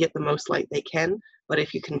so they get the most light they can. But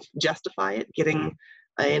if you can justify it, getting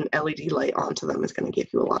an LED light onto them is going to give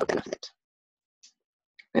you a lot of benefit.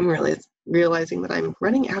 I'm realizing that I'm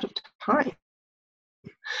running out of time.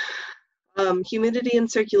 Humidity and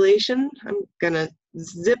circulation, I'm going to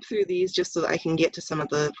zip through these just so that I can get to some of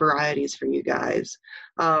the varieties for you guys.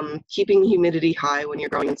 Keeping humidity high when you're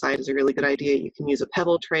growing inside is a really good idea. You can use a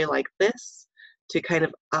pebble tray like this to kind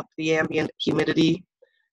of up the ambient humidity.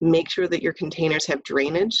 Make sure that your containers have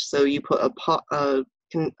drainage, so you put a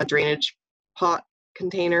drainage pot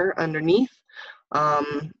container underneath.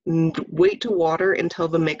 Wait to water until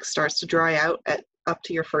the mix starts to dry out up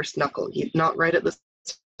to your first knuckle. Not right at the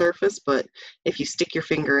surface, but if you stick your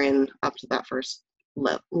finger in up to that first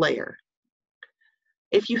layer.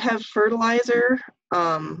 If you have fertilizer,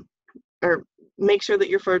 or make sure that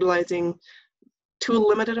you're fertilizing to a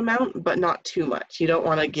limited amount, but not too much. You don't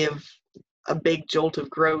want to give a big jolt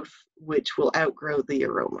of growth, which will outgrow the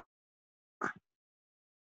aroma.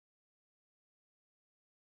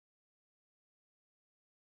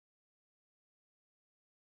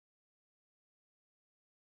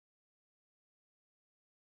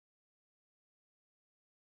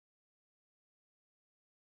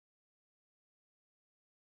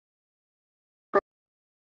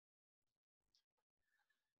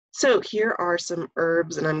 So here are some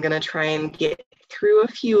herbs, and I'm going to try and get through a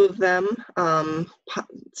few of them.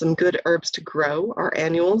 Some good herbs to grow are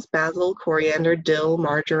annuals: basil, coriander, dill,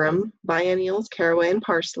 marjoram; biennials: caraway and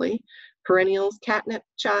parsley; perennials: catnip,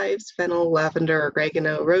 chives, fennel, lavender,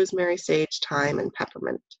 oregano, rosemary, sage, thyme, and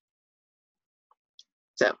peppermint.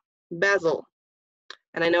 So basil,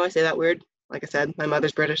 and I know I say that weird. Like I said, my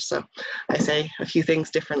mother's British, so I say a few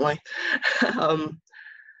things differently.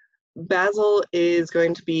 Basil is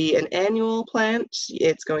going to be an annual plant.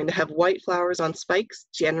 It's going to have white flowers on spikes.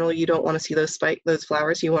 Generally, you don't want to see those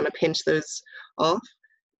flowers. You want to pinch those off.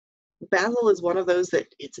 Basil is one of those that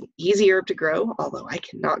it's an easy herb to grow, although I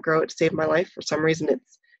cannot grow it to save my life. For some reason,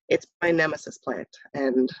 it's my nemesis plant,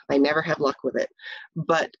 and I never have luck with it.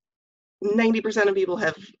 But 90% of people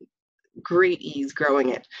have great ease growing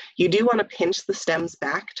it. You do want to pinch the stems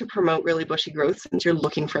back to promote really bushy growth since you're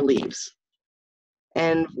looking for leaves.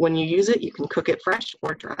 And when you use it, you can cook it fresh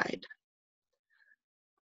or dried.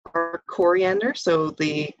 Our coriander, so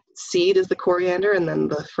the seed is the coriander, and then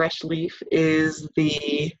the fresh leaf is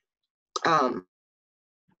the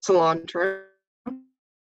cilantro.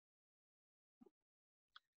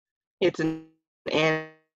 It's an annual.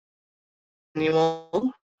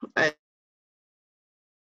 It's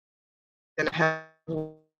going to have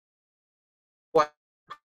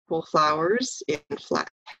wonderful flowers in flat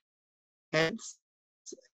heads.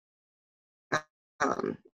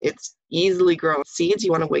 It's easily grown. Seeds, you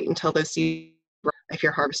want to wait until those seeds, if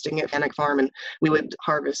you're harvesting at Organic Farm, and we would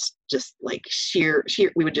harvest just like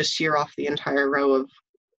we would just shear off the entire row of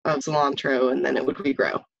cilantro, and then it would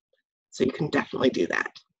regrow. So you can definitely do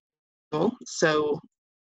that. So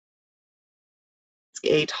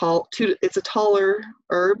it's a taller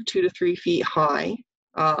herb, 2 to 3 feet high.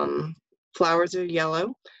 Flowers are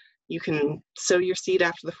yellow. You can sow your seed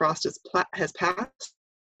after the frost has passed.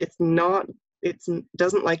 It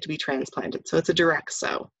doesn't like to be transplanted, so it's a direct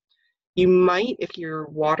sow. You might, if you're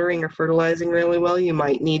watering or fertilizing really well, you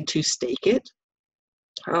might need to stake it.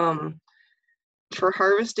 For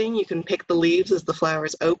harvesting, you can pick the leaves as the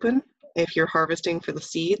flowers open. If you're harvesting for the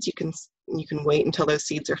seeds, you can wait until those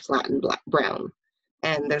seeds are flat and brown.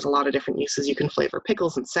 And there's a lot of different uses. You can flavor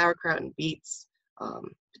pickles and sauerkraut and beets,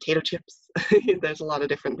 potato chips. There's a lot of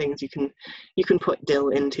different things you can put dill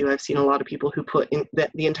into. I've seen a lot of people who put in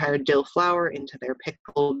the entire dill flower into their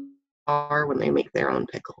pickle jar when they make their own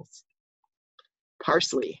pickles.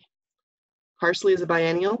 Parsley. Parsley is a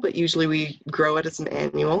biennial, but usually we grow it as an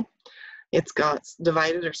annual. It's got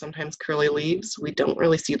divided or sometimes curly leaves. We don't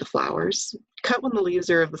really see the flowers. Cut when the leaves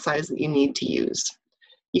are of the size that you need to use.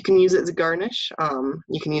 You can use it as a garnish.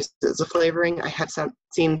 You can use it as a flavoring. I have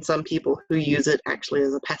seen some people who use it actually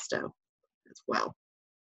as a pesto as well.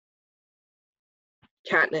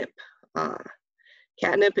 Catnip.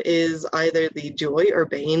 Catnip is either the joy or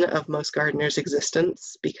bane of most gardeners'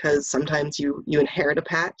 existence, because sometimes you inherit a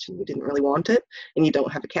patch and you didn't really want it and you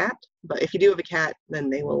don't have a cat. But if you do have a cat, then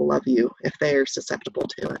they will love you if they're susceptible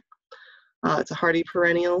to it. It's a hardy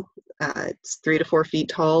perennial. It's 3 to 4 feet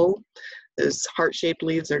tall. Those heart-shaped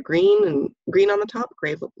leaves are green on the top,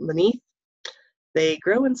 gray beneath. They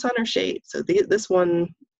grow in sun or shade, so this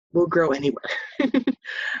one will grow anywhere.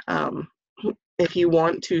 If you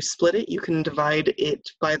want to split it, you can divide it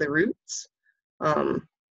by the roots.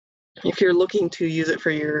 If you're looking to use it for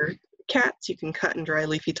your cats, you can cut and dry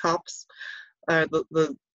leafy tops,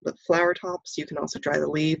 the flower tops. You can also dry the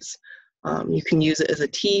leaves. You can use it as a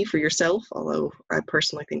tea for yourself, although I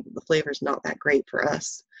personally think the flavor is not that great for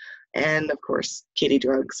us. And of course, kitty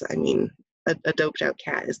drugs. I mean, a doped out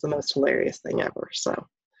cat is the most hilarious thing ever. So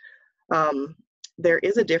there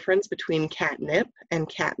is a difference between catnip and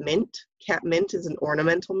catmint. Catmint is an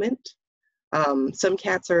ornamental mint. Some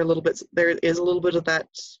cats are there is a little bit of that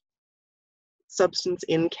substance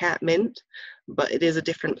in catmint, but it is a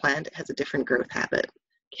different plant. It has a different growth habit.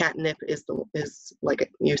 Catnip is like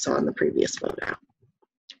you saw in the previous photo.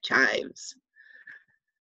 Chives.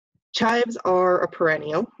 Chives are a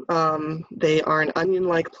perennial. They are an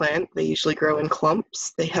onion-like plant. They usually grow in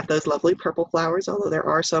clumps. They have those lovely purple flowers, although there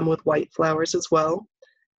are some with white flowers as well.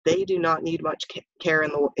 They do not need much care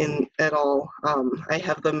at all. I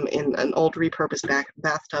have them in an old repurposed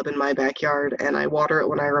bathtub in my backyard, and I water it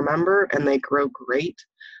when I remember, and they grow great.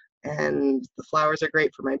 And the flowers are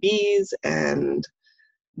great for my bees, and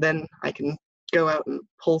then I can go out and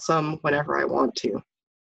pull some whenever I want to.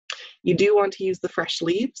 You do want to use the fresh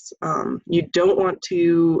leaves. You don't want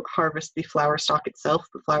to harvest the flower stalk itself.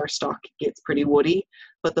 The flower stalk gets pretty woody,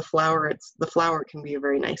 but the flower can be a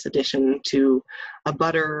very nice addition to a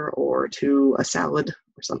butter or to a salad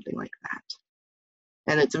or something like that.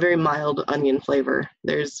 And it's a very mild onion flavor.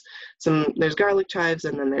 There's garlic chives,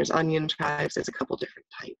 and then there's onion chives. There's a couple different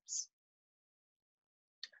types.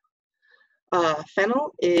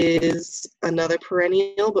 Fennel is another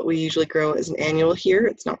perennial, but we usually grow as an annual here.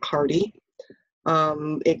 It's not hardy.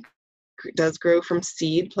 It does grow from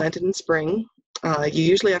seed planted in spring. You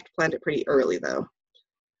usually have to plant it pretty early, though.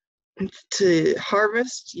 To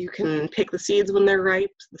harvest, you can pick the seeds when they're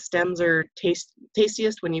ripe. The stems are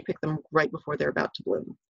tastiest when you pick them right before they're about to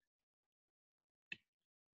bloom.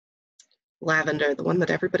 Lavender, the one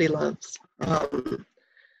that everybody loves.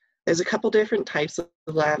 There's a couple different types of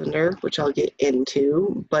lavender, which I'll get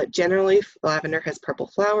into, but generally lavender has purple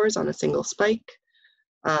flowers on a single spike.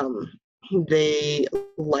 They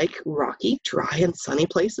like rocky, dry, and sunny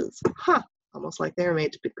places. Almost like they're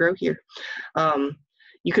made to grow here.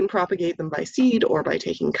 You can propagate them by seed or by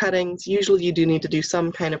taking cuttings. Usually you do need to do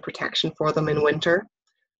some kind of protection for them in winter.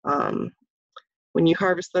 When you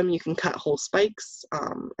harvest them, you can cut whole spikes.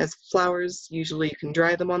 As flowers, usually you can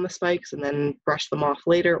dry them on the spikes and then brush them off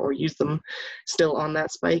later or use them still on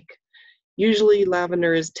that spike. Usually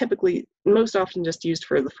lavender is typically most often just used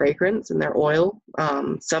for the fragrance and their oil.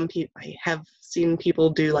 Some people, I have seen people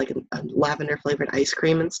do like a lavender flavored ice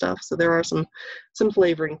cream and stuff. So there are some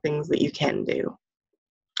flavoring things that you can do.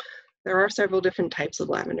 There are several different types of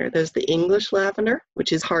lavender. There's the English lavender,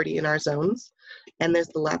 which is hardy in our zones. And there's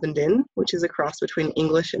the lavandin, which is a cross between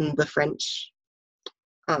English and the French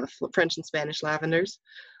and Spanish lavenders.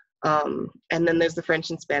 And then there's the French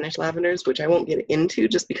and Spanish lavenders, which I won't get into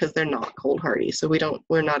just because they're not cold hardy, so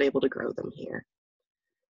we're not able to grow them here.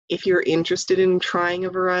 If you're interested in trying a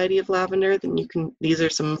variety of lavender, then these are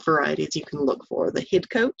some varieties you can look for. The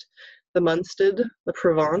Hidcote, the Munstead, the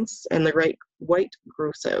Provence, and the White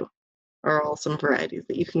Grosso are all some varieties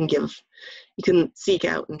that you can seek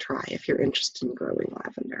out and try if you're interested in growing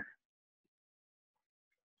lavender.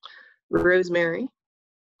 Rosemary.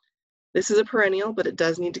 This is a perennial, but it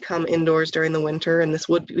does need to come indoors during the winter, and this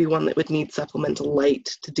would be one that would need supplemental light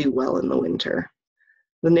to do well in the winter.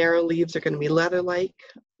 The narrow leaves are going to be leather-like.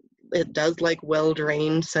 It does like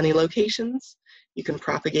well-drained, sunny locations. You can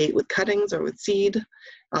propagate with cuttings or with seed.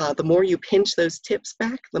 The more you pinch those tips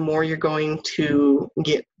back, the more you're going to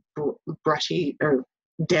get brushy or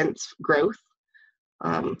dense growth.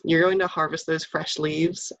 You're going to harvest those fresh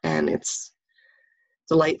leaves, and it's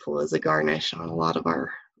delightful as a garnish on a lot of our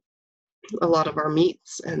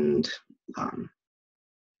meats, and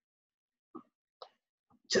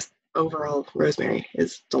just overall rosemary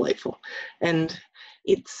is delightful. And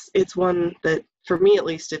it's one that, for me at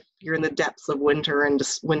least, if you're in the depths of winter and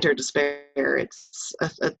winter despair, it's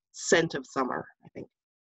a scent of summer, I think.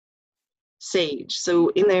 Sage. So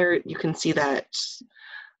in there you can see that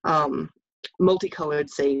multicolored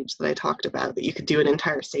sage that I talked about, that you could do an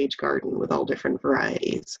entire sage garden with all different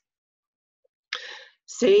varieties.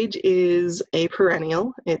 Sage is a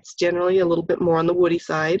perennial. It's generally a little bit more on the woody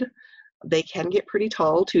side. They can get pretty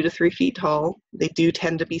tall, 2 to 3 feet tall. They do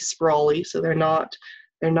tend to be sprawly, so they're not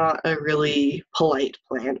a really polite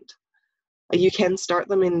plant. You can start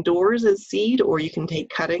them indoors as seed, or you can take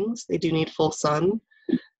cuttings. They do need full sun.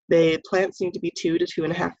 The plants need to be 2 to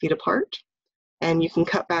 2.5 feet apart, and you can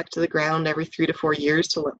cut back to the ground every 3 to 4 years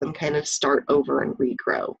to let them kind of start over and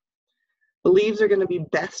regrow. The leaves are going to be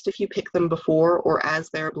best if you pick them before or as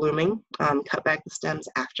they're blooming. Cut back the stems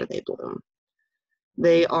after they bloom.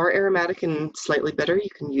 They are aromatic and slightly bitter. You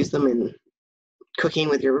can use them in cooking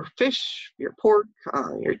with your fish, your pork,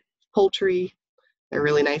 your poultry. They're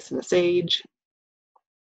really nice in the sage.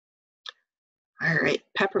 All right,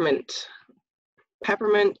 peppermint.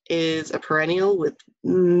 Peppermint is a perennial with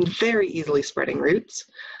very easily spreading roots.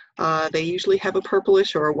 They usually have a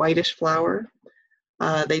purplish or a whitish flower.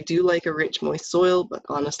 They do like a rich, moist soil, but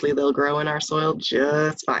honestly, they'll grow in our soil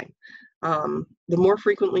just fine. The more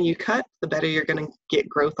frequently you cut, the better you're going to get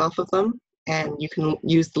growth off of them, and you can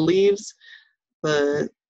use the leaves.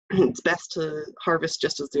 It's best to harvest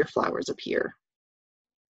just as their flowers appear.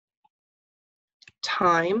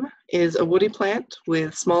 Thyme is a woody plant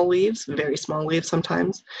with small leaves, very small leaves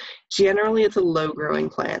sometimes. Generally, it's a low-growing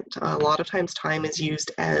plant. A lot of times, thyme is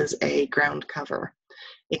used as a ground cover.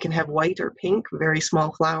 It can have white or pink, very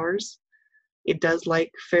small flowers. It does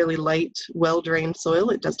like fairly light, well-drained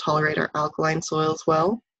soil. It does tolerate our alkaline soil as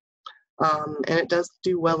well. And it does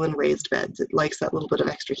do well in raised beds. It likes that little bit of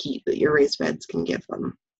extra heat that your raised beds can give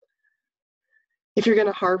them. If you're going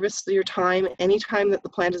to harvest your thyme, any time that the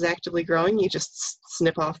plant is actively growing, you just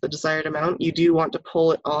snip off the desired amount. You do want to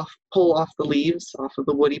pull off the leaves off of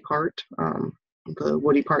the woody part. The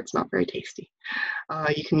woody part's not very tasty.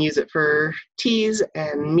 You can use it for teas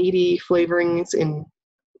and meaty flavorings in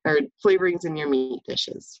your meat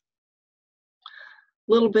dishes.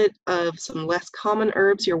 A little bit of some less common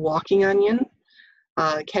herbs. Your walking onion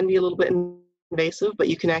can be a little bit invasive, but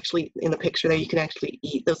you can actually, in the picture there, you can actually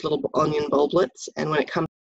eat those little onion bulblets, and when it comes